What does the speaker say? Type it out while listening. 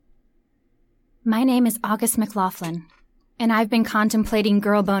My name is August McLaughlin, and I've been contemplating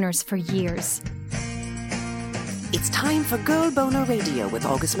girl boners for years. It's time for Girl Boner Radio with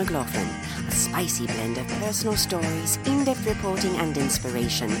August McLaughlin. A spicy blend of personal stories, in-depth reporting and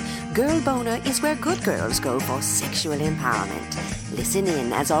inspiration. Girl Boner is where good girls go for sexual empowerment. Listen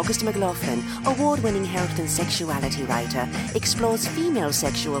in as August McLaughlin, award-winning health and sexuality writer, explores female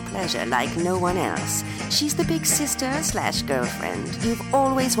sexual pleasure like no one else. She's the big sister/girlfriend you've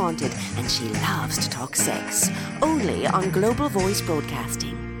always wanted, and she loves to talk sex. Only on Global Voice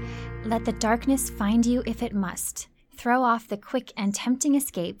Broadcasting. Let the darkness find you if it must. Throw off the quick and tempting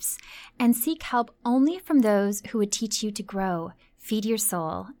escapes, and seek help only from those who would teach you to grow, feed your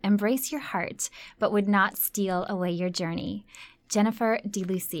soul, embrace your heart, but would not steal away your journey. Jennifer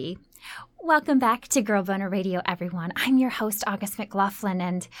DeLucy. Welcome back to Girl Boner Radio, everyone. I'm your host, August McLaughlin,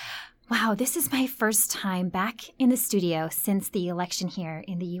 and wow, this is my first time back in the studio since the election here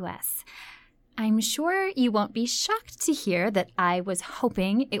in the U.S. I'm sure you won't be shocked to hear that I was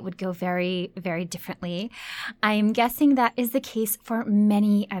hoping it would go very, very differently. I'm guessing that is the case for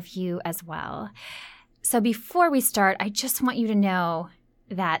many of you as well. So before we start, I just want you to know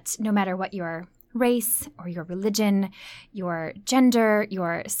that no matter what your race or your religion, your gender,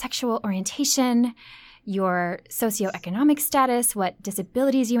 your sexual orientation, your socioeconomic status, what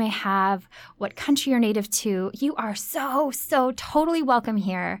disabilities you may have, what country you're native to, you are so totally welcome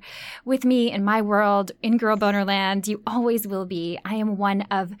here with me in my world, in Girl Boner Land. You always will be. I am one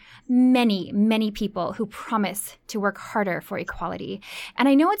of many people who promise to work harder for equality. And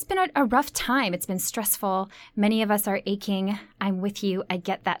I know it's been a rough time. It's been stressful. Many of us are aching. I'm with you. I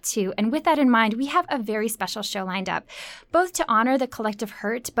get that too. And with that in mind, we have a very special show lined up, both to honor the collective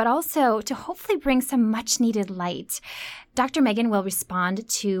hurt, but also to hopefully bring some much-needed light. Dr. Megan will respond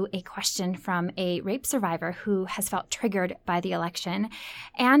to a question from a rape survivor who has felt triggered by the election,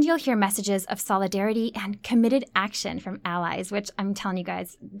 and you'll hear messages of solidarity and committed action from allies, which I'm telling you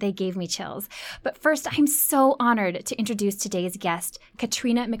guys, they gave me chills. But first, I'm so honored to introduce today's guest,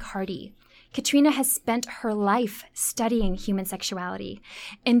 Katrina McHardy. Katrina has spent her life studying human sexuality.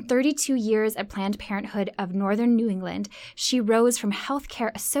 In 32 years at Planned Parenthood of Northern New England, she rose from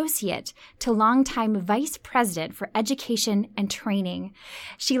healthcare associate to longtime vice president for education and training.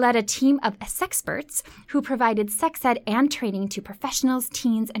 She led a team of sexperts who provided sex ed and training to professionals,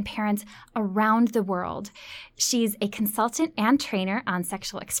 teens, and parents around the world. She's a consultant and trainer on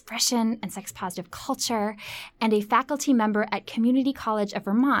sexual expression and sex-positive culture, and a faculty member at Community College of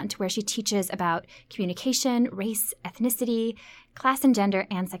Vermont, where she teaches about communication, race, ethnicity, class and gender,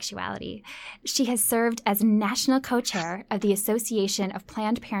 and sexuality. She has served as national co-chair of the Association of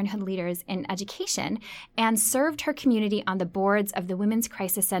Planned Parenthood Leaders in Education and served her community on the boards of the Women's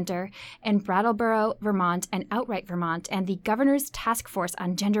Crisis Center in Brattleboro, Vermont, and Outright, Vermont, and the Governor's Task Force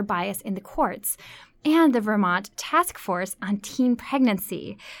on Gender Bias in the Courts, and the Vermont Task Force on Teen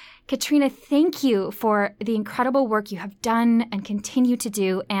Pregnancy. Katrina, thank you for the incredible work you have done and continue to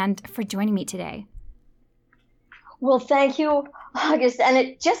do, and for joining me today. Well, thank you, August. And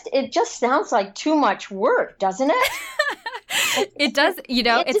it just sounds like too much work, doesn't it? It does. You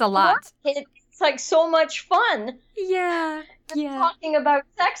know, it's a lot. It's like so much fun. Yeah. Talking about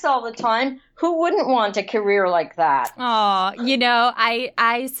sex all the time. Who wouldn't want a career like that? Oh, you know,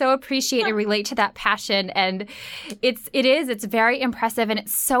 I so appreciate and relate to that passion. And it's very impressive, and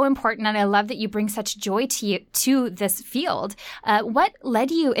it's so important. And I love that you bring such joy to this field. What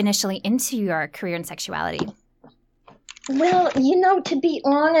led you initially into your career in sexuality? Well, you know, to be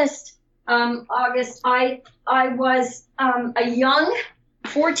honest, August, I was a young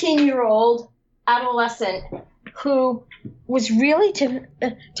 14-year-old adolescent who was really, to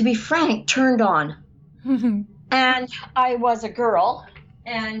be frank, turned on. And I was a girl,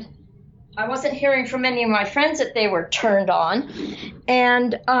 and I wasn't hearing from any of my friends that they were turned on.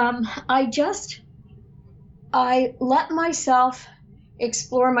 And I let myself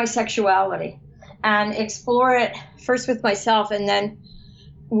explore my sexuality and explore it first with myself and then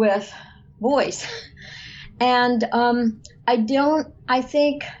with boys. And I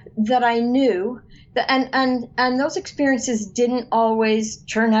think that I knew that, and those experiences didn't always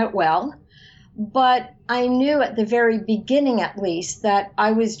turn out well, but I knew at the very beginning, at least, that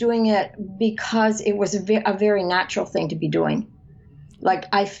I was doing it because it was a very natural thing to be doing. Like,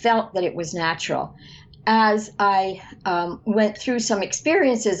 I felt that it was natural. As I went through some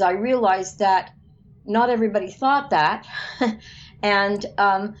experiences, I realized that not everybody thought that, and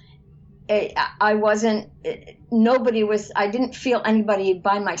I didn't feel anybody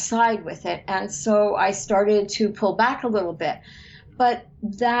by my side with it. And so I started to pull back a little bit. But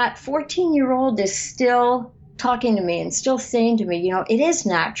that 14-year-old is still talking to me and still saying to me, you know, it is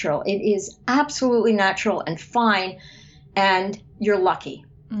natural. It is absolutely natural and fine, and you're lucky.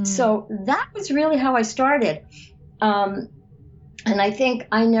 So that was really how I started. And I think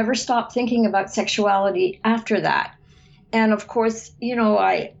I never stopped thinking about sexuality after that. And of course, you know,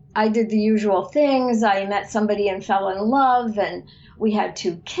 I did the usual things. I met somebody and fell in love, and we had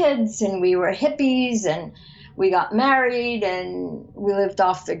 2 kids, and we were hippies, and we got married, and we lived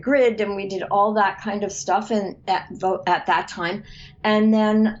off the grid, and we did all that kind of stuff at that time. And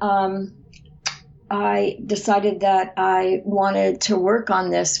then I decided that I wanted to work on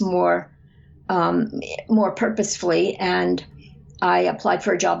this more purposefully, and I applied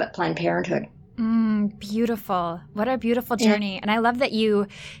for a job at Planned Parenthood. Beautiful. What a beautiful journey. And I love that you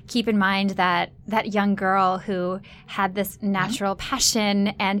keep in mind that young girl who had this natural passion,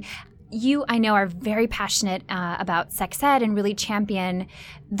 and you, I know, are very passionate about sex ed and really champion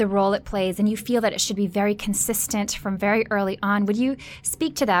the role it plays, and you feel that it should be very consistent from very early on. Would you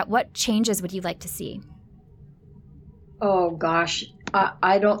speak to that? What changes would you like to see? Oh, gosh.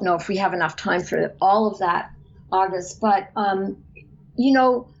 I don't know if we have enough time for all of that, August, but, you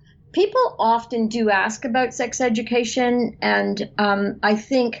know, people often do ask about sex education, and I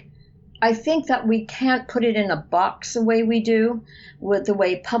think that we can't put it in a box the way we do, with the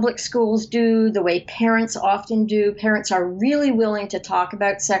way public schools do, the way parents often do. Parents are really willing to talk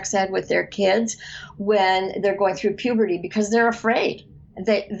about sex ed with their kids when they're going through puberty because they're afraid.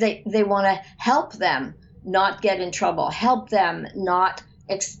 They want to help them not get in trouble, help them not,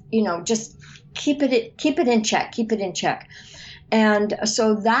 just keep it in check. And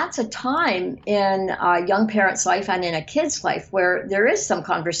so that's a time in a young parent's life and in a kid's life where there is some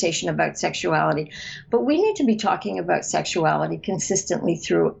conversation about sexuality. But we need to be talking about sexuality consistently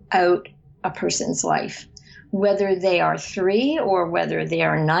throughout a person's life, whether they are 3 or whether they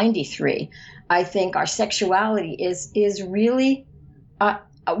are 93. I think our sexuality is really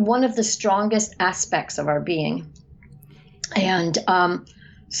one of the strongest aspects of our being. And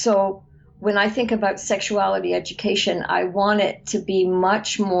so when I think about sexuality education, I want it to be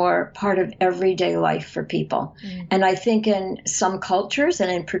much more part of everyday life for people. And I think in some cultures, and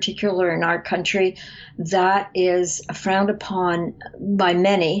in particular in our country, that is frowned upon by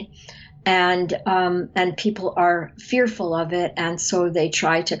many, and people are fearful of it, and so they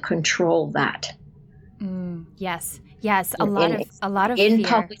try to control that. Yes, a lot of in fear.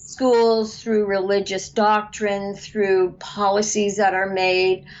 Public schools, through religious doctrine, through policies that are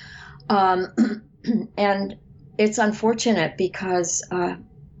made. And it's unfortunate because I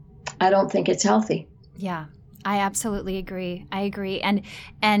don't think it's healthy. Yeah, I absolutely agree. I agree. And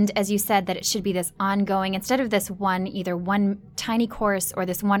as you said, that it should be this ongoing, instead of this either one tiny course or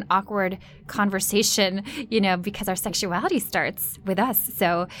this one awkward conversation, because our sexuality starts with us.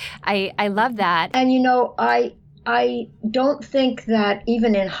 So I love that. And, I don't think that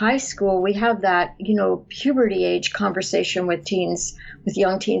even in high school we have that, puberty age conversation with teens, with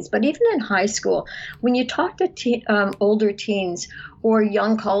young teens. But even in high school, when you talk to older teens or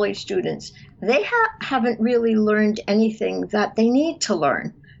young college students, they haven't really learned anything that they need to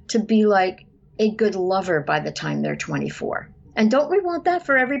learn to be like a good lover by the time they're 24. And don't we want that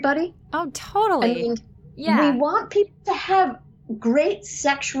for everybody? Oh, totally. I mean, yeah. We want people to have great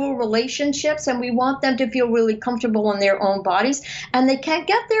sexual relationships, and we want them to feel really comfortable in their own bodies, and they can't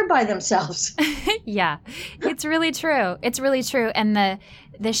get there by themselves. Yeah, it's really true. It's really true. And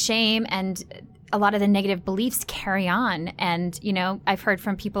the shame and a lot of the negative beliefs carry on. And, I've heard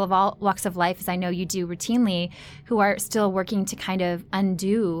from people of all walks of life, as I know you do routinely, who are still working to kind of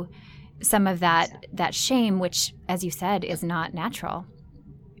undo some of that shame, which, as you said, is not natural.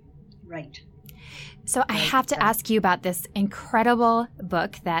 Right. So I have to ask you about this incredible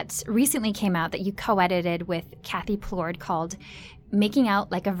book that recently came out that you co-edited with Kathy Plourde called Making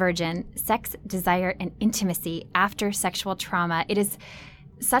Out Like a Virgin: Sex, Desire, and Intimacy After Sexual Trauma. It is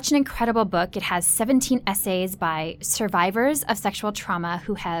such an incredible book. It has 17 essays by survivors of sexual trauma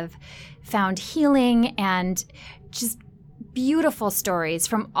who have found healing, and just beautiful stories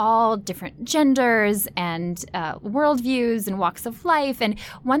from all different genders and worldviews and walks of life. And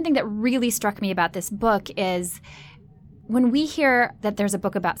one thing that really struck me about this book is when we hear that there's a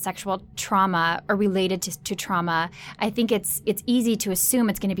book about sexual trauma or related to trauma, I think it's easy to assume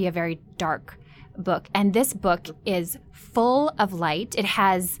it's going to be a very dark book. And this book is full of light. It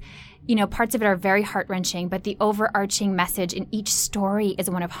has, parts of it are very heart-wrenching, but the overarching message in each story is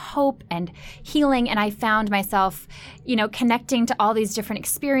one of hope and healing. And I found myself, connecting to all these different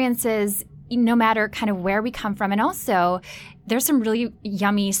experiences, no matter kind of where we come from. And also, there's some really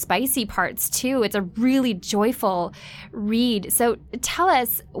yummy, spicy parts too. It's a really joyful read. So tell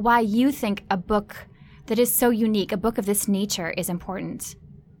us why you think this that is so unique, a book of this nature, is important?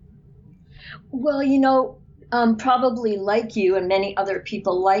 Well, probably like you and many other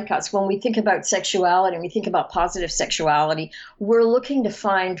people like us, when we think about sexuality and we think about positive sexuality, we're looking to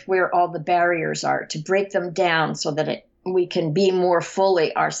find where all the barriers are, to break them down so that we can be more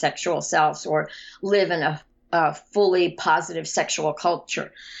fully our sexual selves or live in a fully positive sexual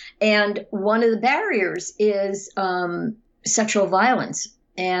culture. And one of the barriers is sexual violence,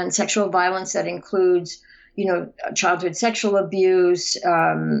 and sexual violence that includes, childhood sexual abuse,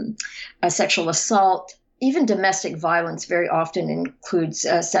 sexual assault. Even domestic violence very often includes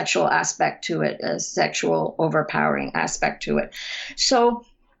a sexual aspect to it, a sexual overpowering aspect to it. So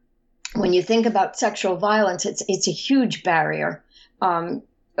when you think about sexual violence, it's a huge barrier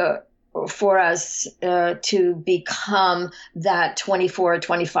for us to become that 24 or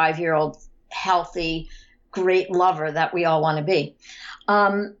 25-year-old healthy, great lover that we all want to be.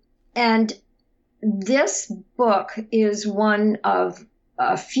 And this book is one of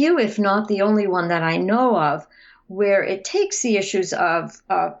a few, if not the only one that I know of, where it takes the issues of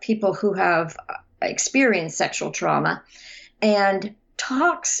people who have experienced sexual trauma and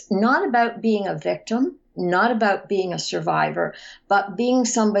talks not about being a victim, not about being a survivor, but being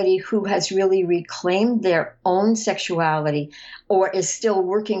somebody who has really reclaimed their own sexuality or is still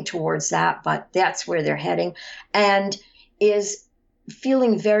working towards that, but that's where they're heading, and is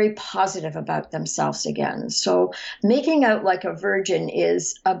feeling very positive about themselves again. So Making Out Like a Virgin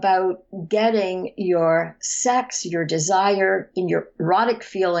is about getting your sex, your desire, and your erotic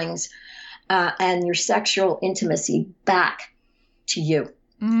feelings and your sexual intimacy back to you.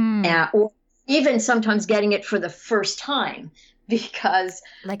 Or even sometimes getting it for the first time, because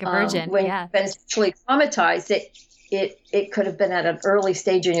like a virgin, when you've been sexually traumatized, it could have been at an early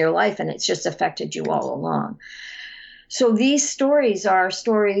stage in your life and it's just affected you all along. So these stories are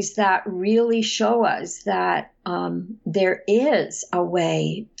stories that really show us that there is a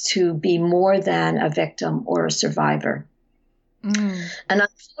way to be more than a victim or a survivor. And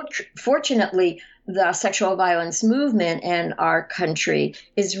unfortunately, the sexual violence movement in our country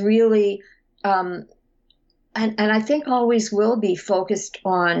is really, and I think always will be, focused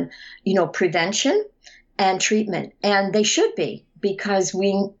on, prevention and treatment. And they should be, because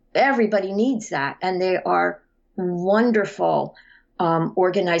everybody needs that. And they are wonderful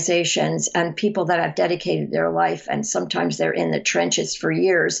organizations and people that have dedicated their life, and sometimes they're in the trenches for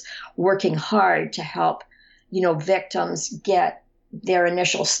years working hard to help victims get their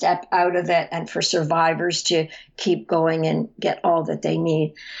initial step out of it, and for survivors to keep going and get all that they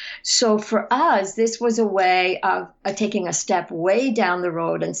need. So for us, this was a way of taking a step way down the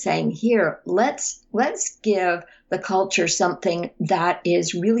road and saying, here, let's give the culture something that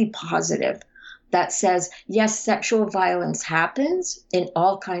is really positive, that says, yes, sexual violence happens in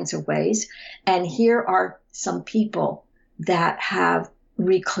all kinds of ways. And here are some people that have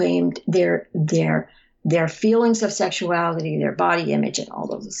reclaimed their feelings of sexuality, their body image, and all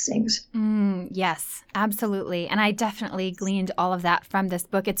those things. Yes, absolutely. And I definitely gleaned all of that from this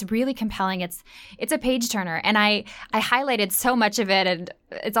book. It's really compelling. It's a page turner. And I highlighted so much of it, and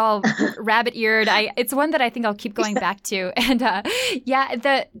it's all rabbit-eared. It's one that I think I'll keep going back to. And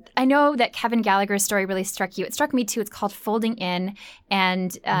I know that Kevin Gallagher's story really struck you. It struck me too. It's called Folding In.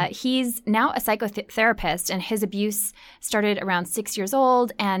 And he's now a psychotherapist, and his abuse started around 6 years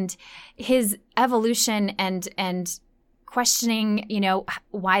old. And his evolution and questioning,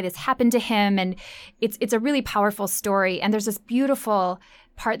 why this happened to him. And it's a really powerful story. And there's this beautiful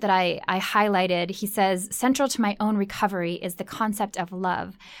part that I highlighted. He says, central to my own recovery is the concept of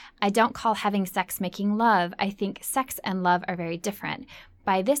love. I don't call having sex making love. I think sex and love are very different.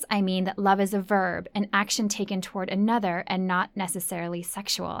 By this, I mean that love is a verb, an action taken toward another, and not necessarily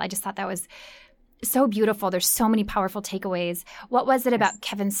sexual. I just thought that was so beautiful. There's so many powerful takeaways. What was it about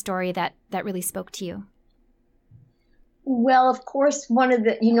Kevin's story that really spoke to you? Well, of course, one of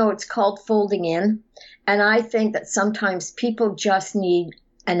the, it's called Folding In. And I think that sometimes people just need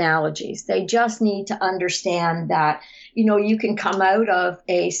analogies. They just need to understand that, you can come out of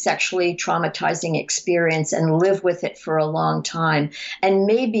a sexually traumatizing experience and live with it for a long time. And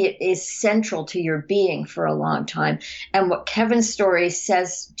maybe it is central to your being for a long time. And what Kevin's story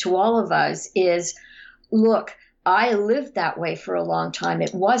says to all of us is, look, I lived that way for a long time.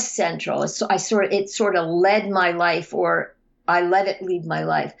 It was central. So it sort of led my life, or I let it lead my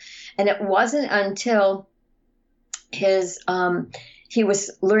life. And it wasn't until he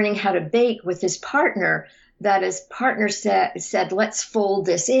was learning how to bake with his partner that his partner said, let's fold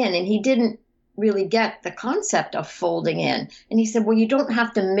this in. And he didn't really get the concept of folding in. And he said, well, you don't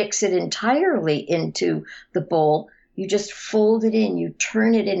have to mix it entirely into the bowl. You just fold it in, you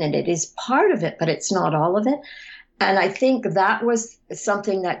turn it in, and it is part of it, but it's not all of it. And I think that was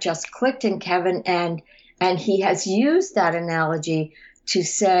something that just clicked in Kevin, and he has used that analogy to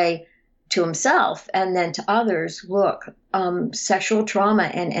say to himself and then to others, look, sexual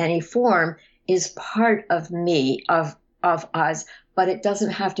trauma in any form is part of me, of us, but it doesn't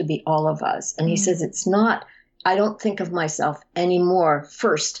have to be all of us. And he says it's not, I don't think of myself anymore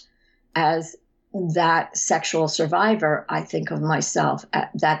first as that sexual survivor. I think of myself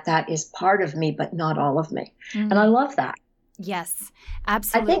that is part of me, but not all of me. And I love that. Yes,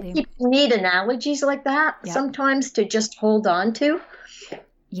 absolutely. I think people need analogies like that sometimes to just hold on to.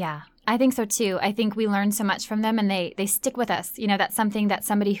 Yeah, I think so too. I think we learn so much from them and they stick with us. You know, that's something that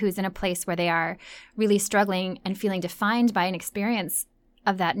somebody who's in a place where they are really struggling and feeling defined by an experience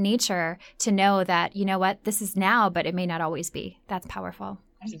of that nature, to know that, you know what, this is now, but it may not always be. That's powerful.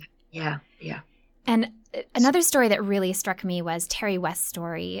 Yeah, yeah. And another story that really struck me was Terry West's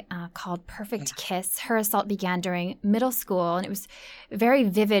story called Perfect Kiss. Her assault began during middle school, and it was very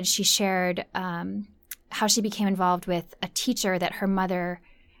vivid. She shared how she became involved with a teacher that her mother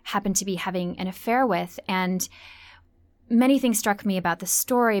happened to be having an affair with. And many things struck me about the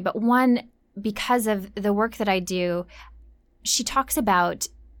story, but one, because of the work that I do, she talks about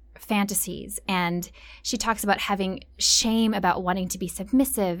fantasies, and she talks about having shame about wanting to be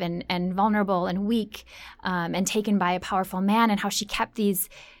submissive and vulnerable and weak and taken by a powerful man, and how she kept these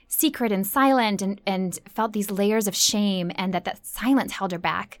secret and silent and felt these layers of shame, and that silence held her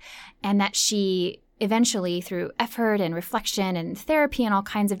back, and that she eventually, through effort and reflection and therapy and all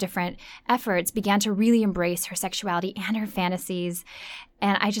kinds of different efforts, began to really embrace her sexuality and her fantasies.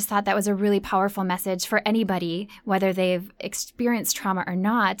 And I just thought that was a really powerful message for anybody, whether they've experienced trauma or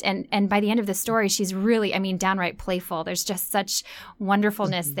not. And by the end of the story, she's really, downright playful. There's just such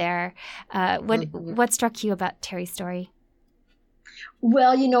wonderfulness there. What struck you about Terry's story?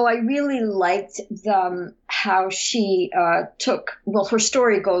 Well, I really liked how she her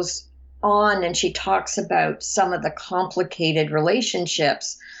story goes on, and she talks about some of the complicated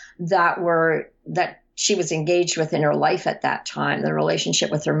relationships that she was engaged with in her life at that time. The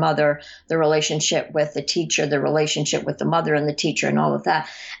relationship with her mother, the relationship with the teacher, the relationship with the mother and the teacher, and all of that.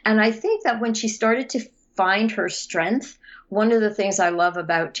 And I think that when she started to find her strength, one of the things I love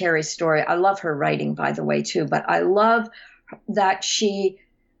about Terry's story, I love her writing, by the way, too, but I love that she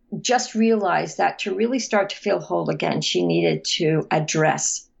just realized that to really start to feel whole again, she needed to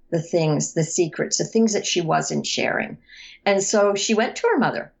address the things, the secrets, the things that she wasn't sharing. And so she went to her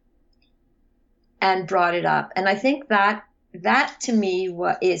mother and brought it up. And I think that to me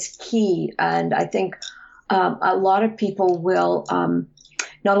is key. And I think a lot of people will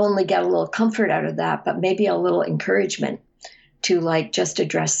not only get a little comfort out of that, but maybe a little encouragement to just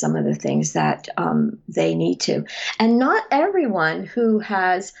address some of the things that they need to. And not everyone who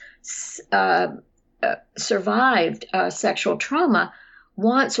has survived sexual trauma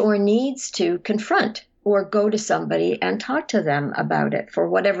wants or needs to confront or go to somebody and talk to them about it for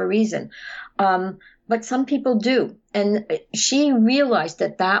whatever reason. But some people do. And she realized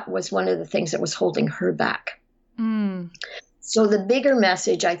that was one of the things that was holding her back. So the bigger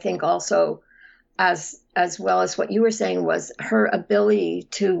message, I think, also, as well as what you were saying, was her ability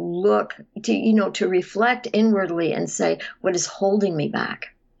to look, to reflect inwardly and say, what is holding me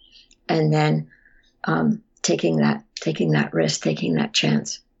back? And then taking that risk, taking that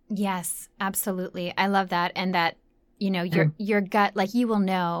chance. Yes, absolutely. I love that. And that, your gut, you will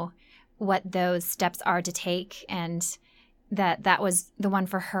know what those steps are to take. And that was the one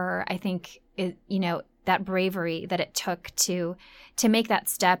for her. I think, that bravery that it took to make that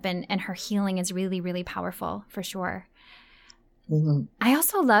step, and her healing is really, really powerful for sure. Mm-hmm. I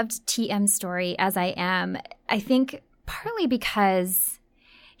also loved TM's story, As I Am. I think partly because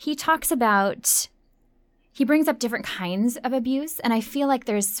he brings up different kinds of abuse, and I feel like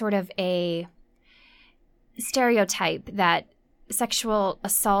there's sort of a stereotype that sexual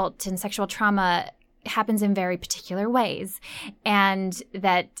assault and sexual trauma happens in very particular ways, and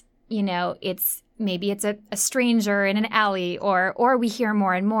that, it's a stranger in an alley, or we hear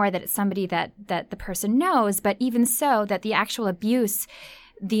more and more that it's somebody that the person knows, but even so, that the actual abuse,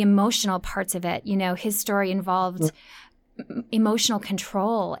 the emotional parts of it, his story involved emotional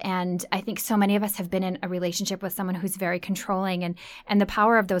control. And I think so many of us have been in a relationship with someone who's very controlling, and the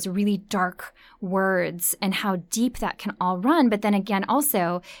power of those really dark words and how deep that can all run. But then again,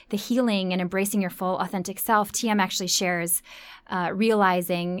 also the healing and embracing your full authentic self. TM actually shares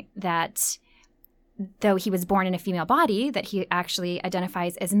realizing that though he was born in a female body, that he actually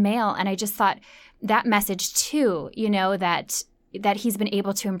identifies as male. And I just thought that message too, that that he's been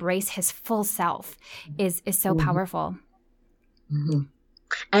able to embrace his full self is so powerful. Mm-hmm.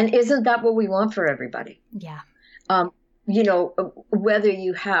 And isn't that what we want for everybody? Yeah. You know, whether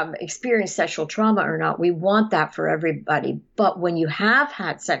you have experienced sexual trauma or not, we want that for everybody. But when you have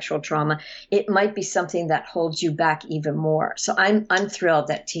had sexual trauma, it might be something that holds you back even more. So I'm thrilled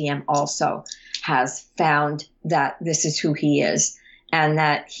that TM also has found that this is who he is, and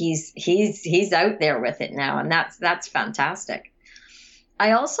that he's out there with it now, and that's fantastic.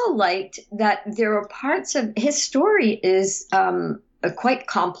 I also liked that there are parts of his story is quite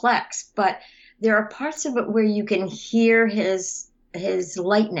complex, but there are parts of it where you can hear his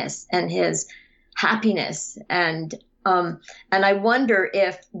lightness and his happiness, and I wonder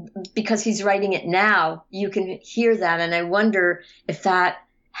if, because he's writing it now, you can hear that, and I wonder if that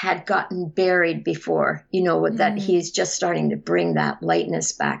had gotten buried before, you know, that he's just starting to bring that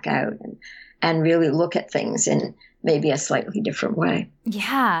lightness back out and really look at things in maybe a slightly different way.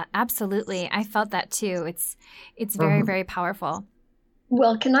 Yeah, absolutely. I felt that too. It's very, very powerful.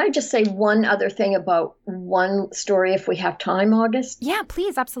 Well, can I just say one other thing about one story if we have time, August? Yeah,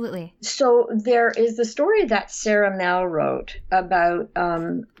 please. Absolutely. So there is the story that Sarah Mel wrote about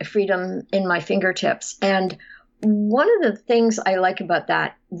freedom in my fingertips. And one of the things I like about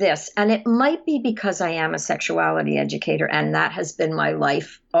this, and it might be because I am a sexuality educator, and that has been my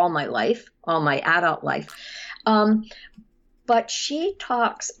life, all my adult life. But she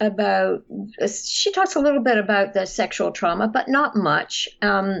talks a little bit about the sexual trauma, but not much,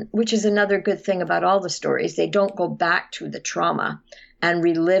 which is another good thing about all the stories. They don't go back to the trauma and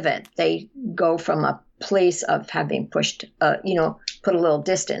relive it. They go from a place of having pushed, put a little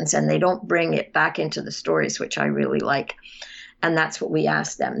distance, and they don't bring it back into the stories, which I really like. And that's what we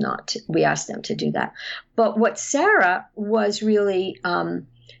asked them we asked them to do that. But what Sarah was really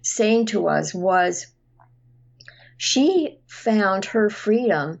saying to us was, she found her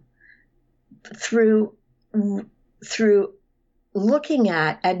freedom through looking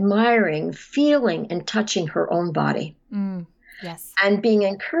at, admiring, feeling, and touching her own body. Yes. And being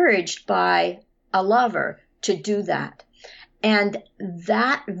encouraged by a lover to do that. And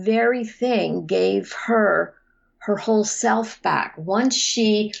that very thing gave her whole self back. Once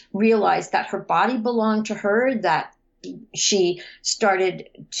she realized that her body belonged to her, that she started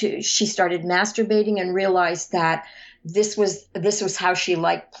masturbating and realized that this was how she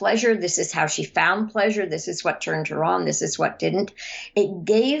liked pleasure. This is how she found pleasure. This is what turned her on. This is what didn't. It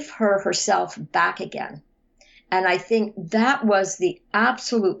gave her herself back again. And I think that was the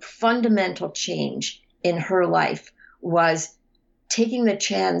absolute fundamental change in her life, was taking the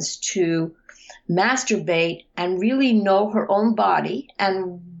chance to masturbate and really know her own body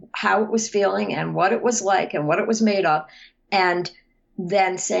and how it was feeling and what it was like and what it was made of, and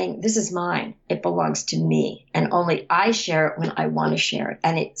then saying, this is mine, it belongs to me, and only I share it when I want to share it.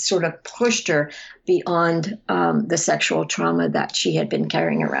 And it sort of pushed her beyond the sexual trauma that she had been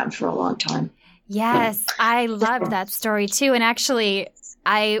carrying around for a long time. Yes, I loved that story too. And actually,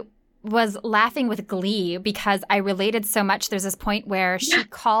 I was laughing with glee because I related so much. There's this point where she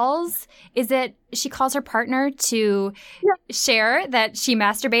calls her partner to share that she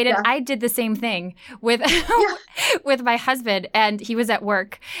masturbated. Yeah. I did the same thing with with my husband, and he was at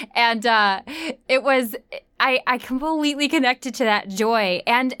work, and it was I completely connected to that joy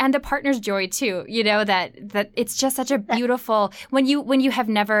and the partner's joy too. You know, that it's just such a beautiful, when you have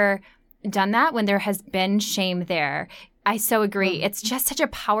never done that, when there has been shame there. I so agree. It's just such a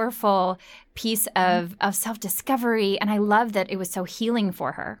powerful piece of self-discovery. And I love that it was so healing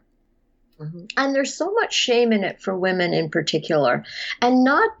for her. Mm-hmm. And there's so much shame in it for women in particular. And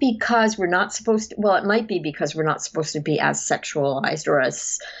not because we're not supposed to, well, it might be because we're not supposed to be as sexualized or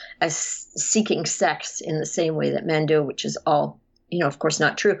as seeking sex in the same way that men do, which is all, of course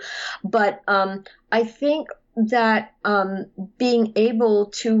not true. But I think that being able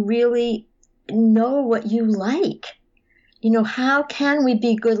to really know what you like. How can we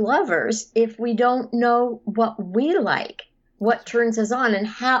be good lovers if we don't know what we like, what turns us on, and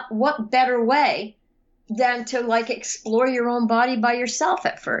what better way than to explore your own body by yourself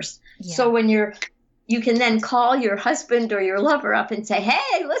at first. Yeah. So when you can then call your husband or your lover up and say,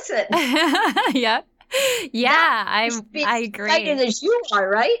 "Hey, listen." Yeah. Yeah, I agree. Excited as you are,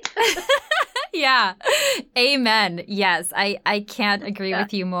 right? Yeah. Amen. Yes, I can't agree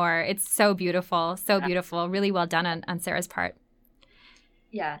with you more. It's so beautiful. So beautiful. Really well done on Sarah's part.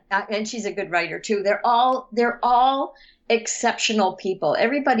 Yeah. And she's a good writer too. They're all exceptional people.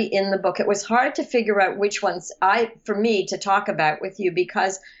 Everybody in the book. It was hard to figure out which ones for me to talk about with you,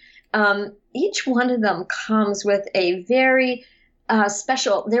 because each one of them comes with a very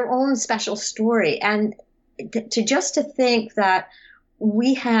their own special story. And to think that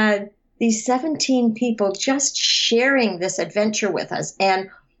we had these 17 people just sharing this adventure with us and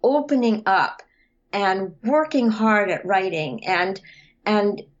opening up and working hard at writing and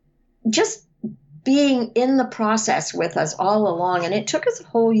just being in the process with us all along. And it took us a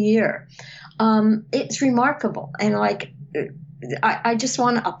whole year. It's remarkable. And like, I just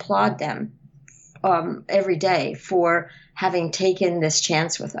want to applaud them every day for having taken this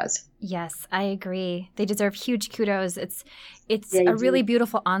chance with us. Yes, I agree. They deserve huge kudos. It's a really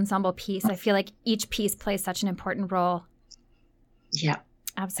beautiful ensemble piece. I feel like each piece plays such an important role. Yeah,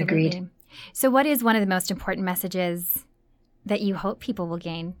 absolutely. Agreed. So what is one of the most important messages that you hope people will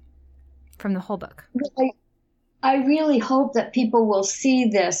gain from the whole book? I really hope that people will see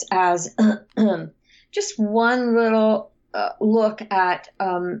this as just one little look at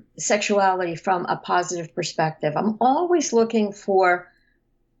sexuality from a positive perspective. I'm always looking for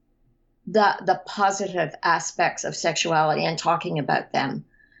the positive aspects of sexuality and talking about them.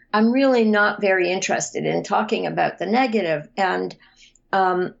 I'm really not very interested in talking about the negative, and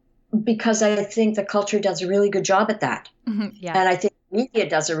because I think the culture does a really good job at that. Mm-hmm, yeah. And I think media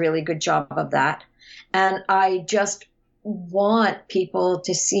does a really good job of that. And I just want people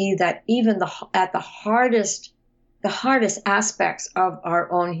to see that even at the hardest aspects of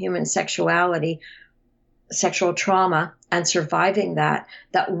our own human sexuality, sexual trauma, and surviving that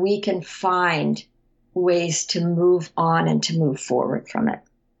we can find ways to move on and to move forward from it.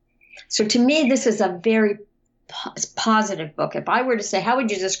 So to me, this is a very positive book. If I were to say, how would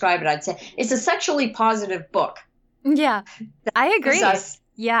you describe it? I'd say it's a sexually positive book. Yeah, I agree.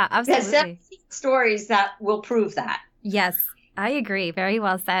 Yeah, absolutely. There's stories that will prove that. Yes, I agree. Very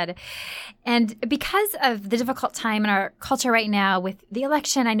well said. And because of the difficult time in our culture right now with the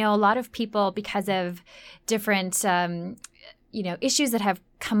election, I know a lot of people, because of different issues that have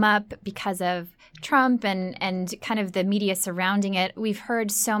come up because of Trump and kind of the media surrounding it, we've heard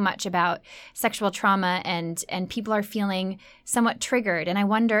so much about sexual trauma and people are feeling somewhat triggered. And I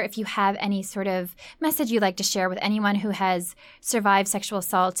wonder if you have any sort of message you'd like to share with anyone who has survived sexual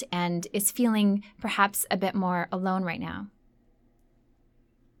assault and is feeling perhaps a bit more alone right now.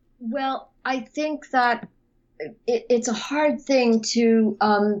 Well, I think that it's a hard thing to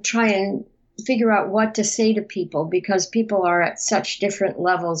try and figure out what to say to people, because people are at such different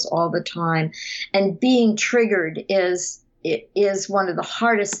levels all the time, and being triggered is one of the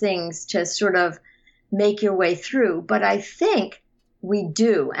hardest things to sort of make your way through. But I think we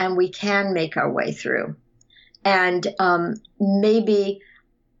do, and we can make our way through. And maybe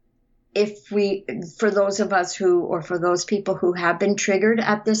for those of us or for those people who have been triggered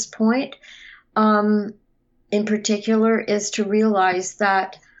at this point, in particular, is to realize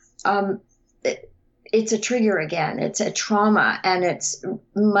that it's a trigger again. It's a trauma, and it's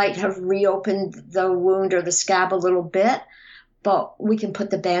might have reopened the wound or the scab a little bit, but we can put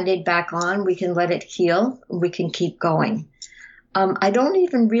the Band-Aid back on. We can let it heal. We can keep going. I don't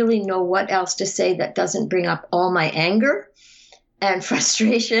even really know what else to say that doesn't bring up all my anger and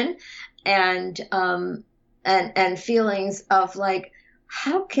frustration and feelings of like,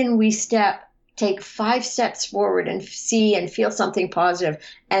 how can we take 5 steps forward and see and feel something positive,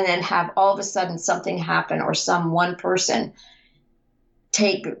 and then have all of a sudden something happen or one person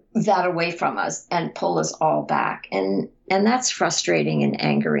take that away from us and pull us all back. And that's frustrating and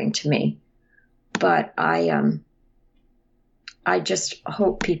angering to me. But I just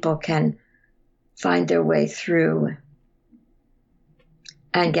hope people can find their way through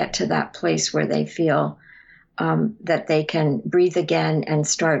and get to that place where they feel that they can breathe again and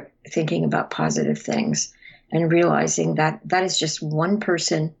start thinking about positive things, and realizing that is just one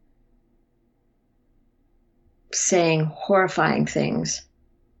person saying horrifying things,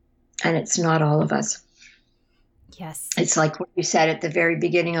 and it's not all of us. Yes. It's like what you said at the very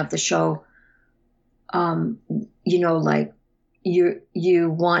beginning of the show, like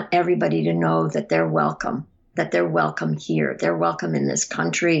you want everybody to know that they're welcome here. They're welcome in this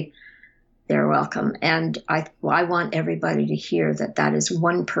country. They're welcome. And I want everybody to hear that is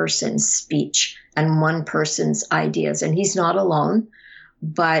one person's speech and one person's ideas. And he's not alone,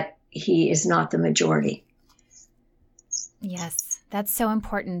 but he is not the majority. Yes, that's so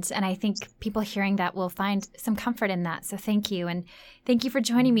important. And I think people hearing that will find some comfort in that. So thank you. And thank you for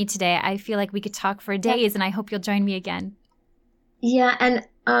joining me today. I feel like we could talk for days, and I hope you'll join me again. Yeah. And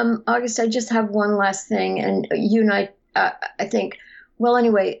August, I just have one last thing. And you and I think, well,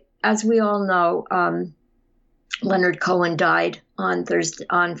 anyway, as we all know, Leonard Cohen died on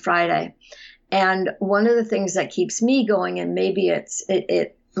Friday. And one of the things that keeps me going, and maybe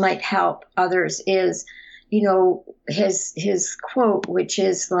it might help others, is, his quote, which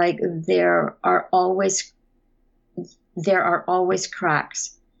is like, there are always there are always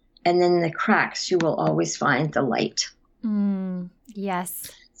cracks. And in the cracks, you will always find the light.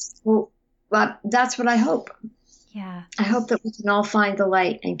 Yes. Well, that's what I hope. Yeah. I hope that we can all find the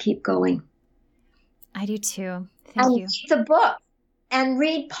light and keep going. I do too. Thank you. Read the book and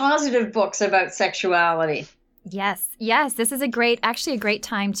read positive books about sexuality. Yes. Yes. This is actually a great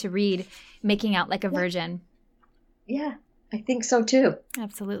time to read Making Out Like a Virgin. Yeah, I think so too.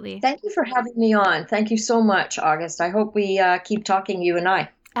 Absolutely. Thank you for having me on. Thank you so much, August. I hope we keep talking, you and I.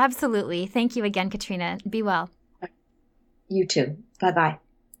 Absolutely. Thank you again, Katrina. Be well. You too. Bye-bye.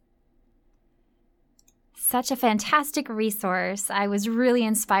 Such a fantastic resource. I was really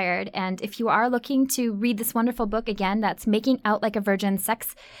inspired. And if you are looking to read this wonderful book, again, that's Making Out Like a Virgin,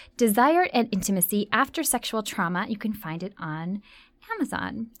 Sex, Desire, and Intimacy After Sexual Trauma, you can find it on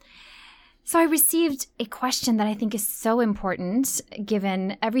Amazon. So I received a question that I think is so important,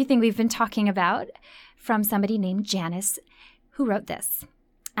 given everything we've been talking about, from somebody named Janice, who wrote this.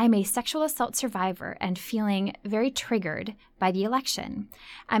 I'm a sexual assault survivor and feeling very triggered by the election.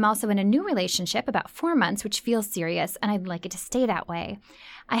 I'm also in a new relationship, about 4 months, which feels serious, and I'd like it to stay that way.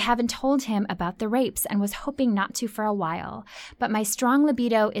 I haven't told him about the rapes and was hoping not to for a while, but my strong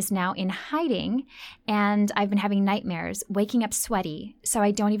libido is now in hiding, and I've been having nightmares, waking up sweaty, so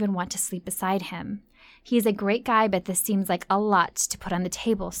I don't even want to sleep beside him. He is a great guy, but this seems like a lot to put on the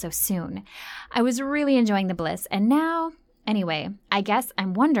table so soon. I was really enjoying the bliss, and now... Anyway, I guess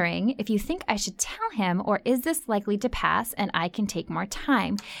I'm wondering if you think I should tell him, or is this likely to pass and I can take more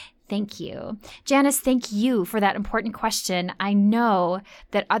time? Thank you. Janice, thank you for that important question. I know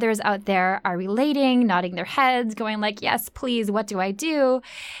that others out there are relating, nodding their heads, going like, yes, please, what do I do?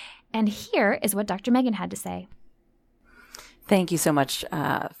 And here is what Dr. Megan had to say. Thank you so much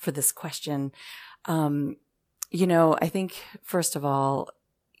for this question. I think, first of all,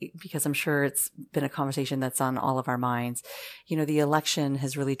 because I'm sure it's been a conversation that's on all of our minds, the election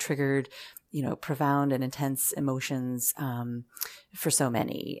has really triggered, profound and intense emotions for so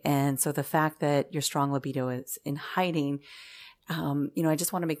many. And so the fact that your strong libido is in hiding, I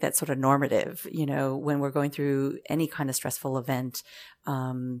just want to make that sort of normative, when we're going through any kind of stressful event,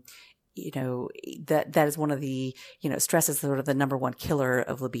 that is one of the, stress is sort of the number one killer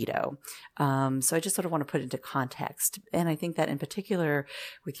of libido. So I just sort of want to put it into context. And I think that in particular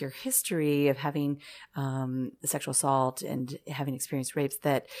with your history of having, sexual assault and having experienced rapes,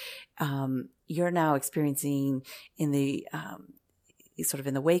 that, you're now experiencing in the, sort of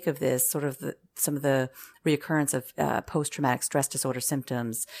in the wake of this, sort of some of the reoccurrence of post-traumatic stress disorder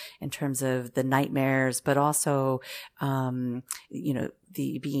symptoms in terms of the nightmares, but also,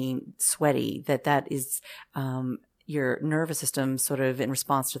 the being sweaty, that is your nervous system sort of in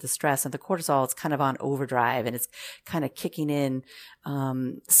response to the stress, and the cortisol is kind of on overdrive, and it's kind of kicking in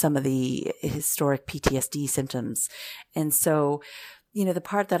some of the historic PTSD symptoms. And so, the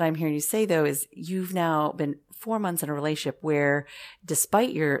part that I'm hearing you say, though, is you've now been 4 months in a relationship where,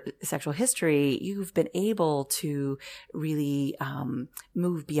 despite your sexual history, you've been able to really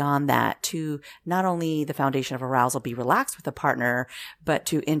move beyond that to not only the foundation of arousal, be relaxed with a partner, but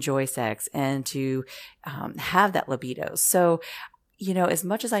to enjoy sex and to have that libido. So, as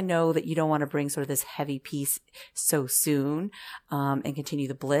much as I know that you don't want to bring sort of this heavy piece so soon and continue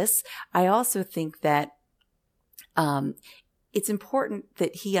the bliss, I also think that it's important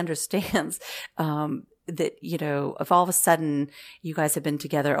that he understands that, if all of a sudden you guys have been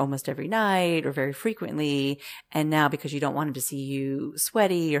together almost every night or very frequently, and now because you don't want him to see you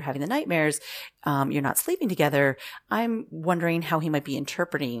sweaty or having the nightmares, you're not sleeping together, I'm wondering how he might be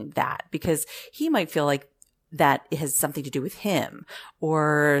interpreting that, because he might feel like that it has something to do with him,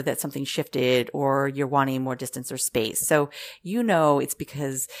 or that something shifted, or you're wanting more distance or space. So, it's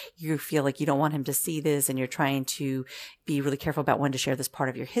because you feel like you don't want him to see this, and you're trying to be really careful about when to share this part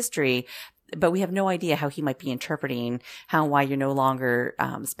of your history. But we have no idea how he might be interpreting how and why you're no longer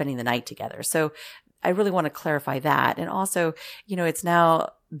spending the night together. So I really want to clarify that. And also, it's now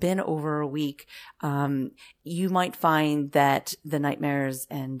been over a week. You might find that the nightmares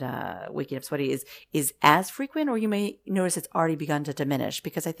and waking up sweaty is as frequent, or you may notice it's already begun to diminish.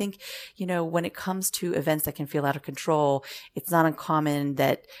 Because I think, when it comes to events that can feel out of control, it's not uncommon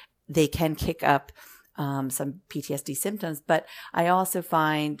that they can kick up some PTSD symptoms. But I also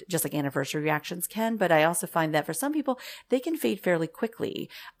find, just like anniversary reactions can, but I also find that for some people, they can fade fairly quickly.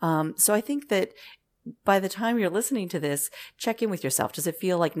 So I think that by the time you're listening to this, check in with yourself. Does it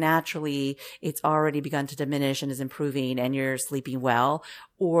feel like naturally it's already begun to diminish and is improving and you're sleeping well?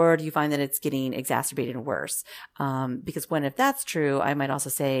 Or do you find that it's getting exacerbated and worse? Because if that's true, I might also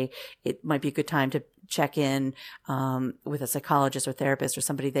say it might be a good time to check in with a psychologist or therapist or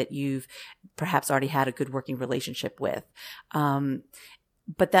somebody that you've perhaps already had a good working relationship with.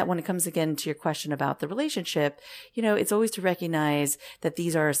 But that when it comes again to your question about the relationship, it's always to recognize that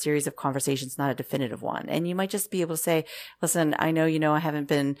these are a series of conversations, not a definitive one. And you might just be able to say, listen, I know, I haven't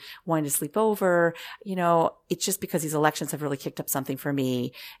been wanting to sleep over. It's just because these elections have really kicked up something for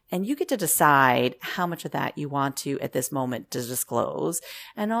me. And you get to decide how much of that you want to at this moment to disclose.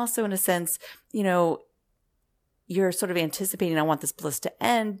 And also in a sense, you're sort of anticipating, I want this bliss to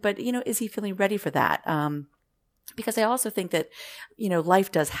end, but is he feeling ready for that? Because I also think that,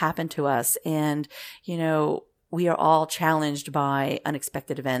 life does happen to us and, we are all challenged by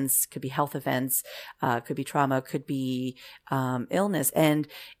unexpected events, could be health events, could be trauma, could be illness. And,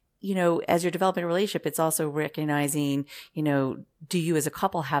 as you're developing a relationship, it's also recognizing, do you as a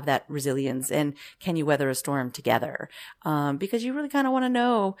couple have that resilience and can you weather a storm together? Because you really kind of want to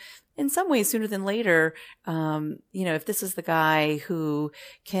know in some ways sooner than later, if this is the guy who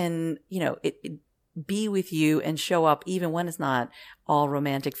can, be with you and show up even when it's not all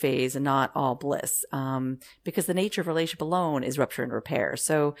romantic phase and not all bliss. Because the nature of relationship alone is rupture and repair.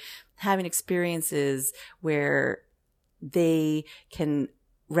 So having experiences where they can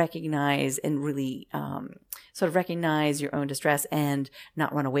recognize and really sort of recognize your own distress and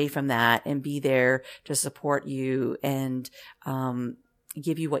not run away from that and be there to support you and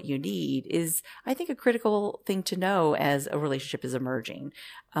give you what you need is, I think, a critical thing to know as a relationship is emerging.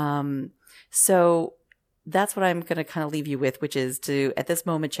 So that's what I'm going to kind of leave you with, which is to, at this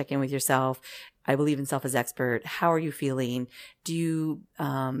moment, check in with yourself. I believe in self as expert. How are you feeling? Do you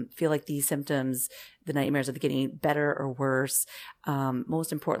feel like these symptoms, the nightmares, are getting better or worse?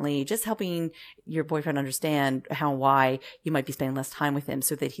 Most importantly, just helping your boyfriend understand how and why you might be spending less time with him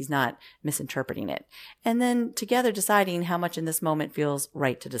so that he's not misinterpreting it. And then together deciding how much in this moment feels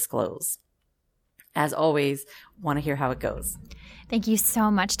right to disclose. As always, want to hear how it goes. Thank you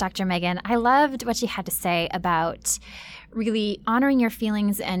so much, Dr. Megan. I loved what you had to say about really honoring your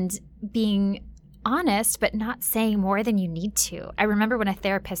feelings and being honest, but not saying more than you need to. I remember when a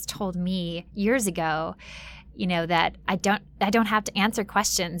therapist told me years ago, that I don't have to answer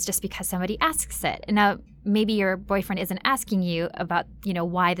questions just because somebody asks it. And now maybe your boyfriend isn't asking you about,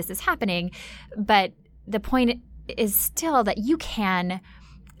 why this is happening, but the point is still that you can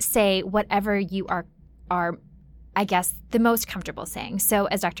say whatever you are, I guess, the most comfortable saying. So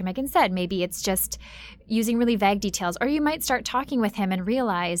as Dr. Megan said, maybe it's just using really vague details, or you might start talking with him and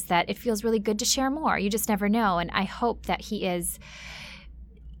realize that it feels really good to share more. You just never know. And I hope that he is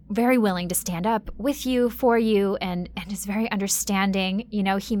very willing to stand up with you, for you, and is very understanding.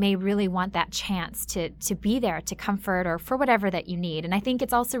 He may really want that chance to be there to comfort or for whatever that you need. And I think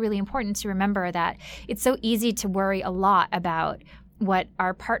it's also really important to remember that it's so easy to worry a lot about what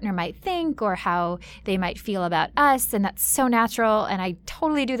our partner might think or how they might feel about us. And that's so natural. And I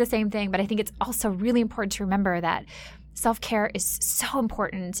totally do the same thing. But I think it's also really important to remember that self-care is so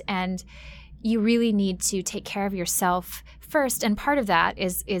important and you really need to take care of yourself first. And part of that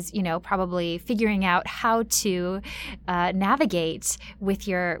is probably figuring out how to navigate with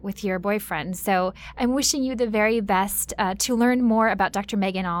your boyfriend. So I'm wishing you the very best. To learn more about Dr.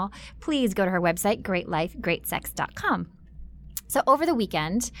 Megan Ahl, please go to her website, greatlifegreatsex.com. So over the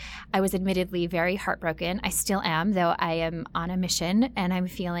weekend, I was admittedly very heartbroken. I still am, though I am on a mission and I'm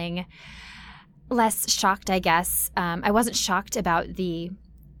feeling less shocked, I guess. I wasn't shocked about the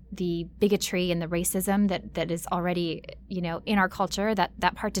bigotry and the racism that is already, in our culture.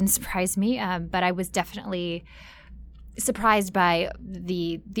 That part didn't surprise me, but I was definitely surprised by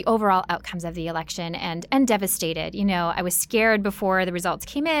the overall outcomes of the election and devastated. I was scared before the results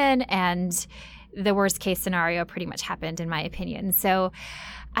came in, and the worst case scenario pretty much happened, in my opinion. So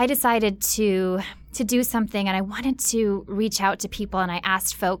I decided to do something, and I wanted to reach out to people, and I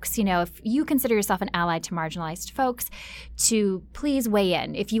asked folks, if you consider yourself an ally to marginalized folks, to please weigh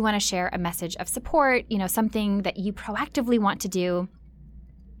in. If you want to share a message of support, something that you proactively want to do.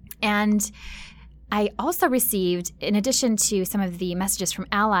 And I also received, in addition to some of the messages from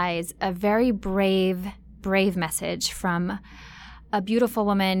allies, a very brave message from a beautiful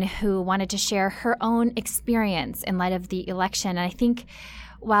woman who wanted to share her own experience in light of the election. And I think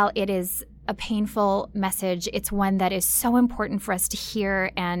while it is a painful message, it's one that is so important for us to hear.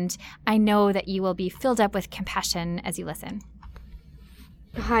 And I know that you will be filled up with compassion as you listen.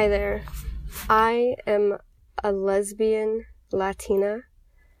 Hi there. I am a lesbian Latina.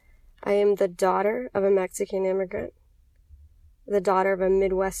 I am the daughter of a Mexican immigrant, the daughter of a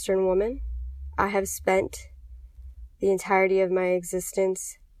Midwestern woman. I have spent the entirety of my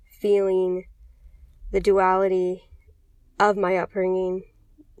existence feeling the duality of my upbringing,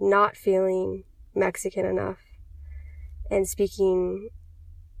 not feeling Mexican enough, and speaking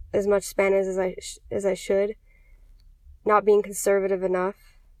as much Spanish as I should, not being conservative enough,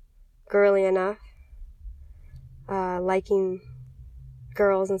 girly enough, liking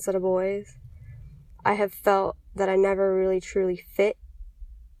girls instead of boys. I have felt that I never really truly fit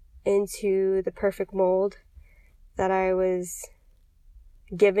into the perfect mold that I was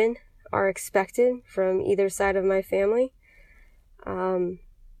given or expected from either side of my family.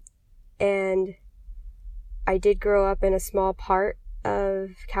 And I did grow up in a small part of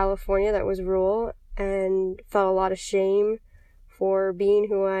California that was rural and felt a lot of shame for being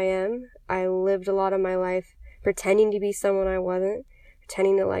who I am. I lived a lot of my life pretending to be someone I wasn't,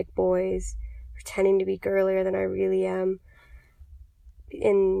 pretending to like boys, pretending to be girlier than I really am.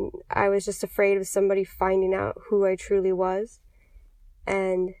 And I was just afraid of somebody finding out who I truly was.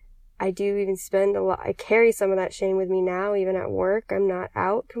 And I do even spend I carry some of that shame with me now, even at work. I'm not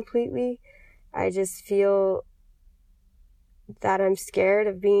out completely. I just feel that I'm scared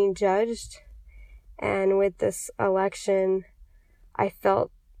of being judged. And with this election, I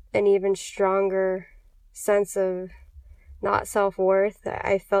felt an even stronger sense of not self-worth.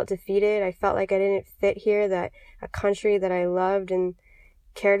 I felt defeated. I felt like I didn't fit here, that a country that I loved and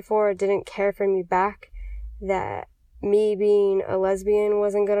cared for didn't care for me back, that me being a lesbian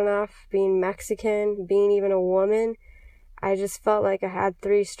wasn't good enough, being Mexican, being even a woman. I just felt like I had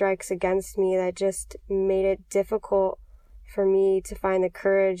 3 strikes against me that just made it difficult for me to find the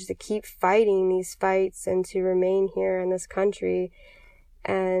courage to keep fighting these fights and to remain here in this country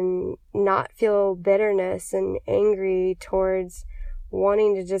and not feel bitterness and angry towards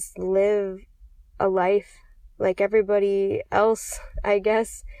wanting to just live a life like everybody else, I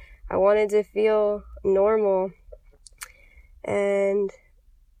guess. I wanted to feel normal. And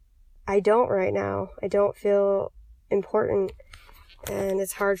I don't right now. I don't feel important. And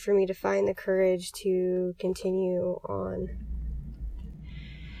it's hard for me to find the courage to continue on.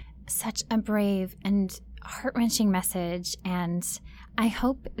 Such a brave and heart-wrenching message, and I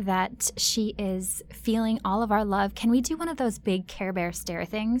hope that she is feeling all of our love. Can we do one of those big Care Bear stare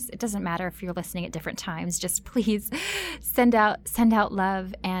things? It doesn't matter if you're listening at different times. Just please send out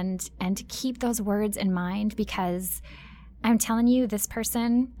love and keep those words in mind, because I'm telling you, this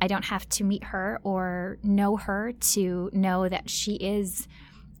person, I don't have to meet her or know her to know that she is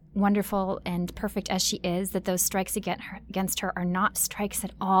wonderful and perfect as she is, that those strikes against her are not strikes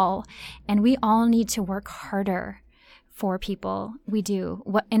at all. And we all need to work harder for people. We do.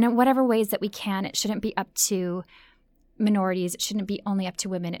 In whatever ways that we can. It shouldn't be up to minorities. It shouldn't be only up to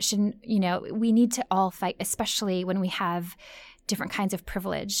women. It shouldn't, we need to all fight, especially when we have different kinds of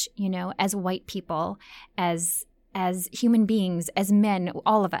privilege, as white people, as human beings, as men,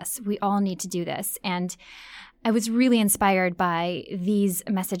 all of us, we all need to do this. And I was really inspired by these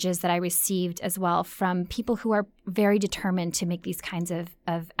messages that I received as well from people who are very determined to make these kinds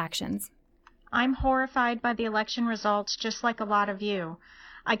of actions. I'm horrified by the election results, just like a lot of you.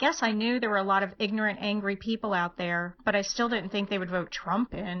 I guess I knew there were a lot of ignorant, angry people out there, but I still didn't think they would vote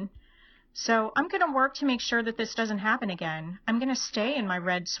Trump in. So I'm going to work to make sure that this doesn't happen again. I'm going to stay in my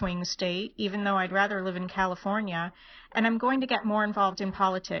red swing state, even though I'd rather live in California, and I'm going to get more involved in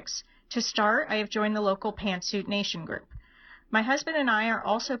politics. To start, I have joined the local Pantsuit Nation group. My husband and I are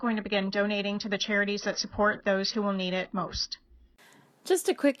also going to begin donating to the charities that support those who will need it most. Just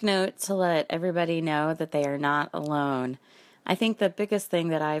a quick note to let everybody know that they are not alone. I think the biggest thing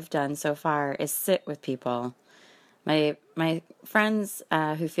that I've done so far is sit with people. My friends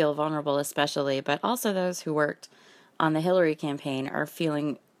who feel vulnerable especially, but also those who worked on the Hillary campaign are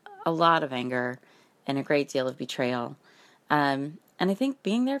feeling a lot of anger and a great deal of betrayal. And I think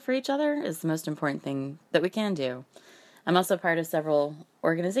being there for each other is the most important thing that we can do. I'm also part of several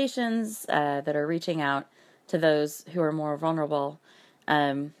organizations that are reaching out to those who are more vulnerable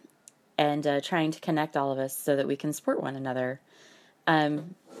and trying to connect all of us so that we can support one another.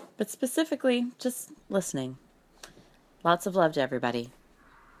 But specifically, just listening. Lots of love to everybody.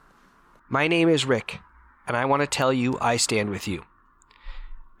 My name is Rick, and I want to tell you I stand with you.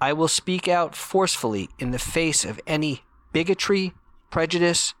 I will speak out forcefully in the face of any bigotry,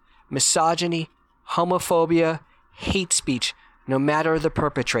 prejudice, misogyny, homophobia, hate speech, no matter the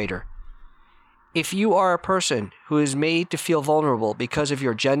perpetrator. If you are a person who is made to feel vulnerable because of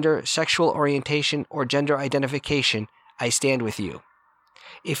your gender, sexual orientation, or gender identification, I stand with you.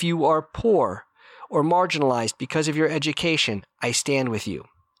 If you are poor or marginalized because of your education, I stand with you.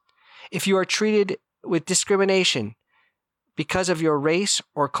 If you are treated with discrimination because of your race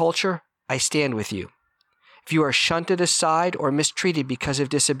or culture, I stand with you. If you are shunted aside or mistreated because of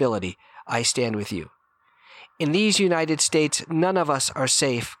disability, I stand with you. In these United States, none of us are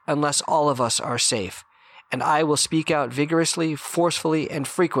safe unless all of us are safe, and I will speak out vigorously, forcefully, and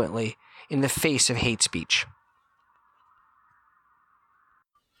frequently in the face of hate speech.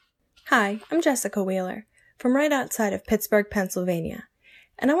 Hi, I'm Jessica Wheeler, from right outside of Pittsburgh, Pennsylvania,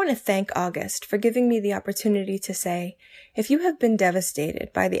 and I want to thank August for giving me the opportunity to say, if you have been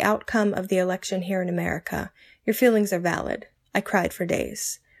devastated by the outcome of the election here in America, your feelings are valid. I cried for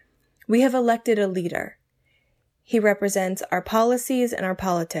days. We have elected a leader. He represents our policies and our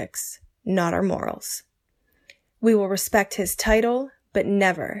politics, not our morals. We will respect his title, but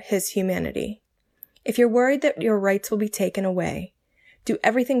never his humanity. If you're worried that your rights will be taken away, do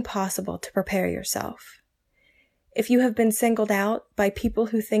everything possible to prepare yourself. If you have been singled out by people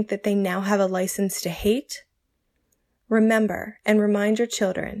who think that they now have a license to hate, remember and remind your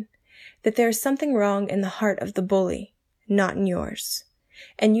children that there is something wrong in the heart of the bully, not in yours,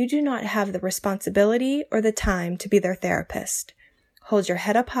 and you do not have the responsibility or the time to be their therapist. Hold your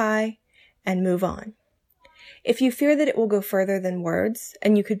head up high and move on. If you fear that it will go further than words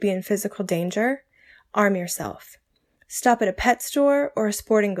and you could be in physical danger, arm yourself. Stop at a pet store or a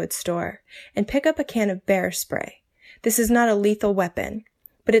sporting goods store and pick up a can of bear spray. This is not a lethal weapon,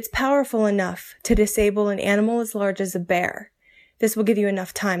 but it's powerful enough to disable an animal as large as a bear. This will give you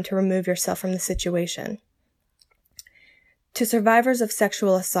enough time to remove yourself from the situation. To survivors of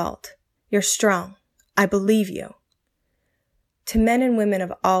sexual assault, you're strong. I believe you. To men and women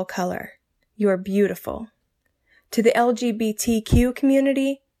of all color, you are beautiful. To the LGBTQ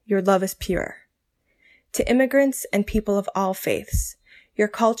community, your love is pure. To immigrants and people of all faiths, your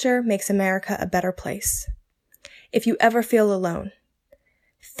culture makes America a better place. If you ever feel alone,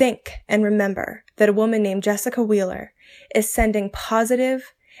 think and remember that a woman named Jessica Wheeler is sending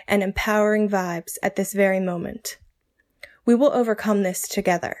positive and empowering vibes at this very moment. We will overcome this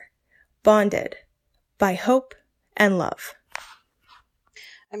together, bonded by hope and love.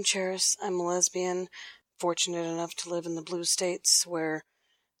 I'm Charis. I'm a lesbian, fortunate enough to live in the blue states where,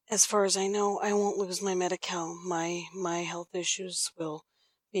 as far as I know, I won't lose my Medi-Cal. My health issues will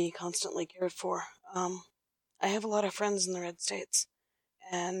be constantly cared for. I have a lot of friends in the red states,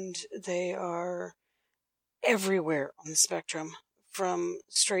 and they are everywhere on the spectrum, from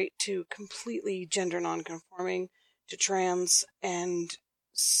straight to completely gender non-conforming to trans, and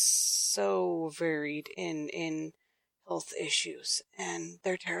so varied in health issues. And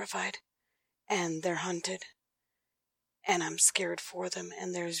they're terrified, and they're hunted, and I'm scared for them,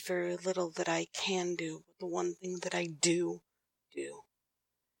 and there's very little that I can do. But the one thing that I do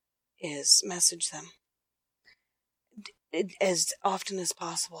is message them as often as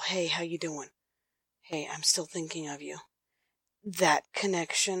possible. Hey, how you doing? Hey, I'm still thinking of you. That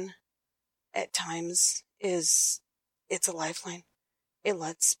connection at times it's a lifeline. It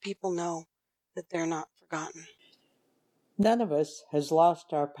lets people know that they're not forgotten. None of us has lost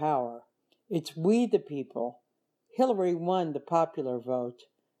our power. It's we the people. Hillary won the popular vote.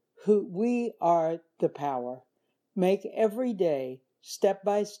 We are the power. Make every day, step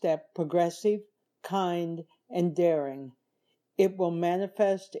by step, progressive, kind, and daring. It will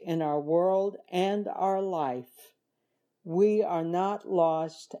manifest in our world and our life. We are not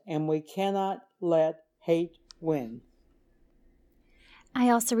lost, and we cannot let hate win. I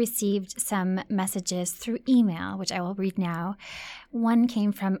also received some messages through email, which I will read now. One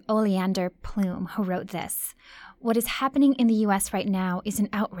came from Oleander Plume, who wrote this. What is happening in the U.S. right now is an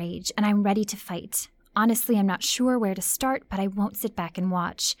outrage, and I'm ready to fight. Honestly, I'm not sure where to start, but I won't sit back and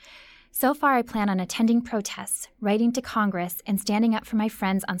watch. So far, I plan on attending protests, writing to Congress, and standing up for my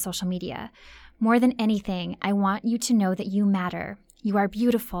friends on social media. More than anything, I want you to know that you matter. You are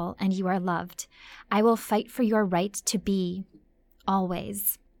beautiful, and you are loved. I will fight for your right to be.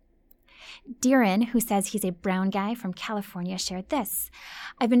 Always. Deeran, who says he's a brown guy from California, shared this.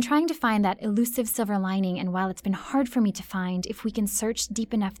 I've been trying to find that elusive silver lining, and while it's been hard for me to find, if we can search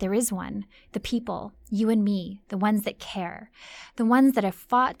deep enough, there is one. The people, you and me, the ones that care, the ones that have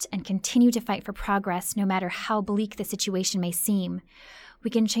fought and continue to fight for progress no matter how bleak the situation may seem.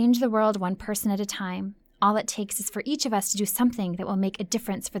 We can change the world one person at a time. All it takes is for each of us to do something that will make a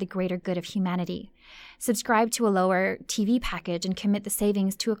difference for the greater good of humanity. Subscribe to a lower TV package and commit the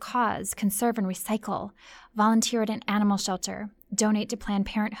savings to a cause, conserve and recycle. Volunteer at an animal shelter. Donate to Planned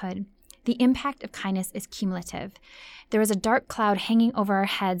Parenthood. The impact of kindness is cumulative. There is a dark cloud hanging over our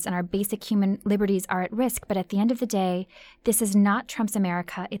heads and our basic human liberties are at risk, but at the end of the day, this is not Trump's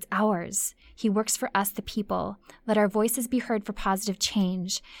America, it's ours. He works for us, the people. Let our voices be heard for positive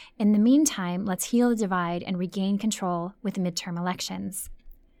change. In the meantime, let's heal the divide and regain control with the midterm elections.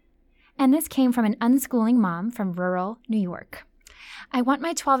 And this came from an unschooling mom from rural New York. I want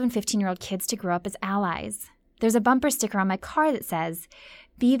my 12 and 15-year-old kids to grow up as allies. There's a bumper sticker on my car that says,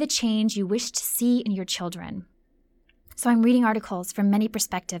 "Be the change you wish to see in your children." So I'm reading articles from many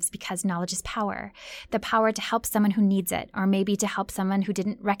perspectives because knowledge is power. The power to help someone who needs it, or maybe to help someone who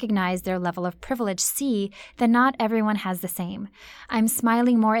didn't recognize their level of privilege see that not everyone has the same. I'm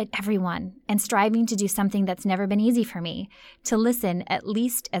smiling more at everyone and striving to do something that's never been easy for me, to listen at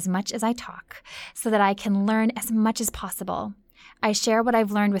least as much as I talk, so that I can learn as much as possible. I share what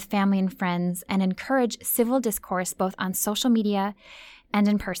I've learned with family and friends and encourage civil discourse both on social media and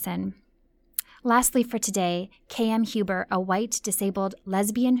in person. Lastly, for today, K.M. Huber, a white, disabled,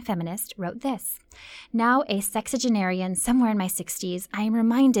 lesbian feminist, wrote this. Now a sexagenarian somewhere in my 60s, I am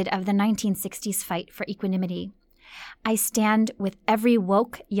reminded of the 1960s fight for equanimity. I stand with every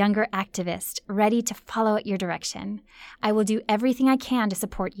woke, younger activist ready to follow at your direction. I will do everything I can to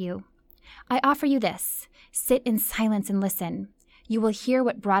support you. I offer you this. Sit in silence and listen. You will hear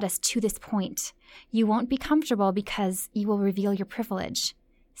what brought us to this point. You won't be comfortable because you will reveal your privilege.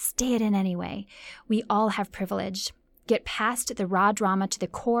 Stay it in anyway. We all have privilege. Get past the raw drama to the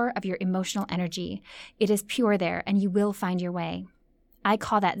core of your emotional energy. It is pure there, and you will find your way. I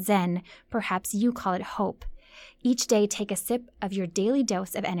call that Zen. Perhaps you call it hope. Each day, take a sip of your daily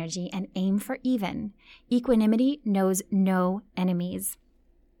dose of energy and aim for even. Equanimity knows no enemies.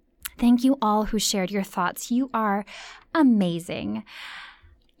 Thank you all who shared your thoughts. You are amazing.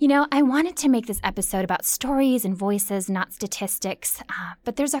 You know, I wanted to make this episode about stories and voices, not statistics,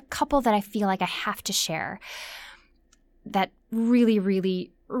 but there's a couple that I feel like I have to share that really,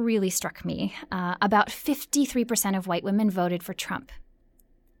 really, really struck me. About 53% of white women voted for Trump.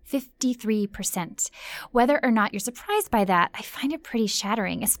 53%. Whether or not you're surprised by that, I find it pretty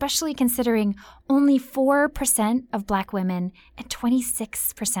shattering, especially considering only 4% of Black women and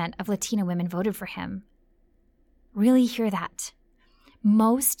 26% of Latina women voted for him. Really hear that.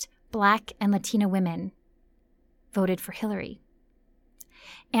 Most Black and Latina women voted for Hillary,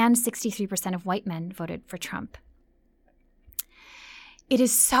 and 63% of white men voted for Trump. It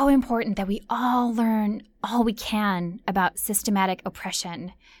is so important that we all learn all we can about systematic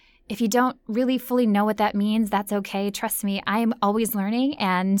oppression. If you don't really fully know what that means, that's okay. Trust me, I am always learning,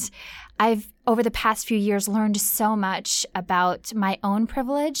 and I've, over the past few years, learned so much about my own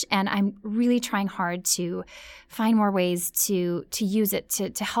privilege, and I'm really trying hard to find more ways to use it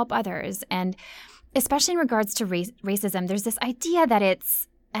to help others. And especially in regards to racism, there's this idea that it's,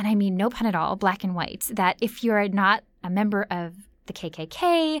 and I mean no pun at all, black and white, that if you're not a member of the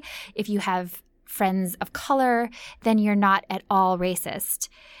KKK, if you have friends of color, then you're not at all racist.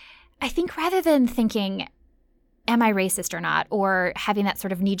 I think rather than thinking, am I racist or not, or having that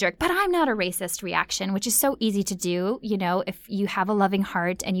sort of knee-jerk, but I'm not a racist reaction, which is so easy to do, you know, if you have a loving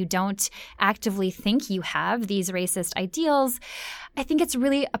heart and you don't actively think you have these racist ideals, I think it's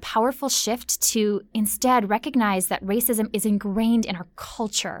really a powerful shift to instead recognize that racism is ingrained in our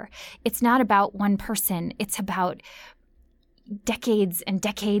culture. It's not about one person. It's about decades and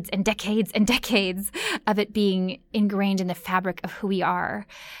decades and decades and decades of it being ingrained in the fabric of who we are.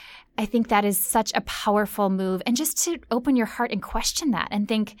 I think that is such a powerful move. And just to open your heart and question that and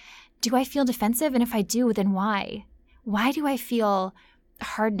think, do I feel defensive? And if I do, then why? Why do I feel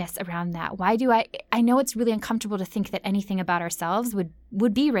hardness around that? Why do I know it's really uncomfortable to think that anything about ourselves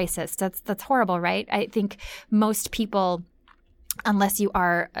would be racist. That's horrible, right? I think most people, unless you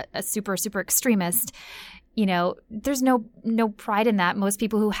are a super, super extremist, you know, there's no pride in that. Most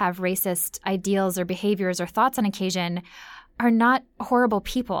people who have racist ideals or behaviors or thoughts on occasion are not horrible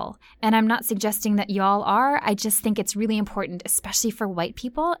people. And I'm not suggesting that y'all are. I just think it's really important, especially for white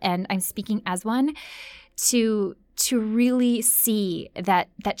people, and I'm speaking as one, to really see that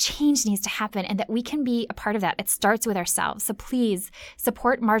change needs to happen and that we can be a part of that. It starts with ourselves. So please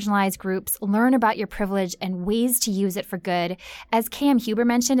support marginalized groups, learn about your privilege and ways to use it for good. As K.M. Huber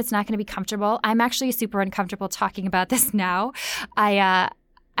mentioned, it's not going to be comfortable. I'm actually super uncomfortable talking about this now.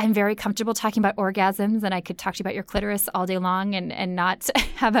 I'm very comfortable talking about orgasms, and I could talk to you about your clitoris all day long and not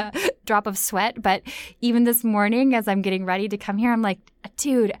have a drop of sweat. But even this morning, as I'm getting ready to come here, I'm like,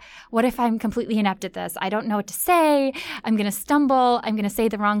 dude, what if I'm completely inept at this? I don't know what to say. I'm going to stumble. I'm going to say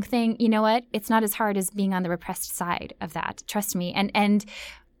the wrong thing. You know what? It's not as hard as being on the repressed side of that. Trust me. And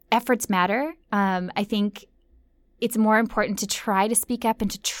efforts matter. I think it's more important to try to speak up and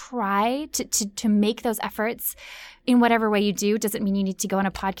to try to make those efforts in whatever way you do. Doesn't mean you need to go on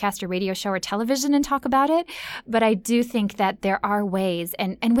a podcast or radio show or television and talk about it. But I do think that there are ways,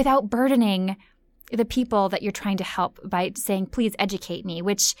 and without burdening the people that you're trying to help by saying, please educate me,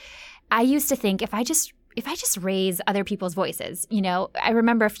 which I used to think if I just raise other people's voices, I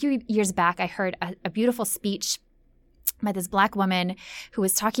remember a few years back, I heard a beautiful speech by this Black woman who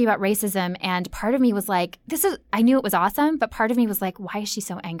was talking about racism. And part of me was like, I knew it was awesome, but part of me was like, why is she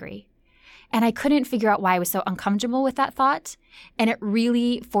so angry? And I couldn't figure out why I was so uncomfortable with that thought. And it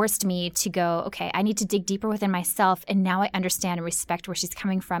really forced me to go, okay, I need to dig deeper within myself. And now I understand and respect where she's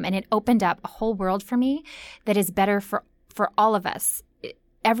coming from. And it opened up a whole world for me that is better for all of us.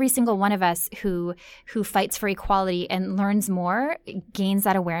 Every single one of us who fights for equality and learns more, gains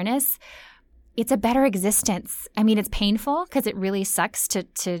that awareness. It's a better existence. I mean, it's painful because it really sucks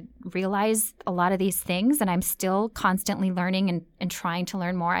to realize a lot of these things. And I'm still constantly learning and trying to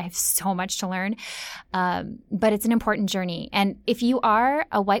learn more. I have so much to learn. But it's an important journey. And if you are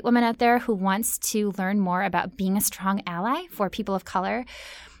a white woman out there who wants to learn more about being a strong ally for people of color,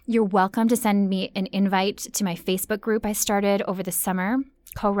 you're welcome to send me an invite to my Facebook group I started over the summer,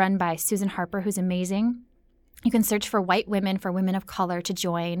 co-run by Susan Harper, who's amazing. You can search for White Women for Women of Color to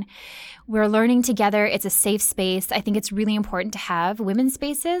join. We're learning together. It's a safe space. I think it's really important to have women's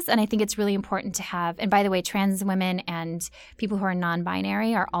spaces, and I think it's really important to have, and by the way, trans women and people who are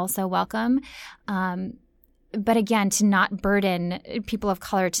non-binary are also welcome. But again, to not burden people of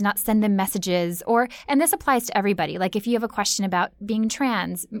color, to not send them messages and this applies to everybody. Like if you have a question about being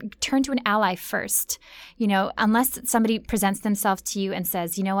trans, turn to an ally first. Unless somebody presents themselves to you and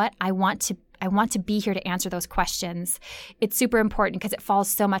says, you know what, I want to be here to answer those questions. It's super important because it falls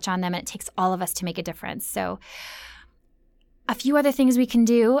so much on them and it takes all of us to make a difference. So a few other things we can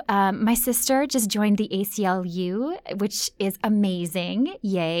do. My sister just joined the ACLU, which is amazing.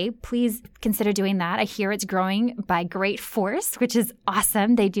 Yay. Please consider doing that. I hear it's growing by great force, which is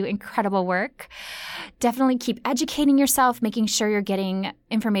awesome. They do incredible work. Definitely keep educating yourself, making sure you're getting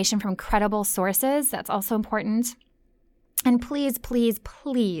information from credible sources. That's also important. And please, please,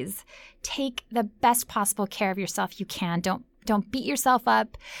 please take the best possible care of yourself you can. Don't beat yourself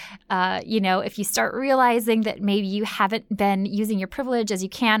up. If you start realizing that maybe you haven't been using your privilege as you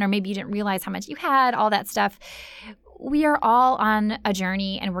can, or maybe you didn't realize how much you had, all that stuff. We are all on a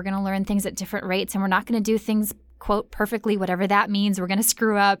journey and we're going to learn things at different rates, and we're not going to do things, quote, perfectly, whatever that means. We're going to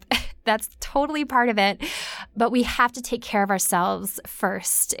screw up. That's totally part of it. But we have to take care of ourselves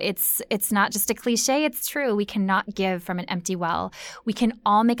first. It's not just a cliche. It's true. We cannot give from an empty well. We can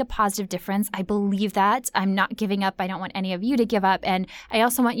all make a positive difference. I believe that. I'm not giving up. I don't want any of you to give up. And I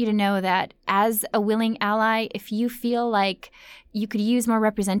also want you to know that as a willing ally, if you feel like you could use more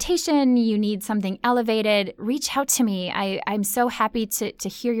representation, you need something elevated, reach out to me. I'm so happy to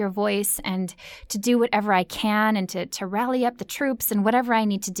hear your voice and to do whatever I can and to rally up the troops and whatever I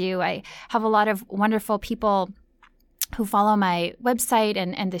need to do. I have a lot of wonderful people who follow my website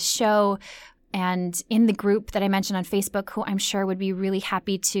and the show and in the group that I mentioned on Facebook, who I'm sure would be really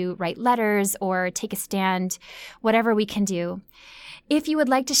happy to write letters or take a stand, whatever we can do. If you would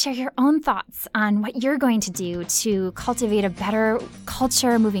like to share your own thoughts on what you're going to do to cultivate a better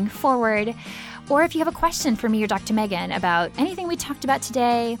culture moving forward, or if you have a question for me or Dr. Megan about anything we talked about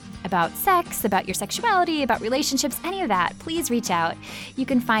today, about sex, about your sexuality, about relationships, any of that, please reach out. You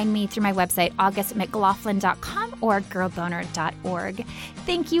can find me through my website, augustmclaughlin.com or girlboner.org.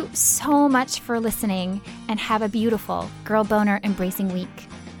 Thank you so much for listening, and have a beautiful Girl Boner Embracing Week.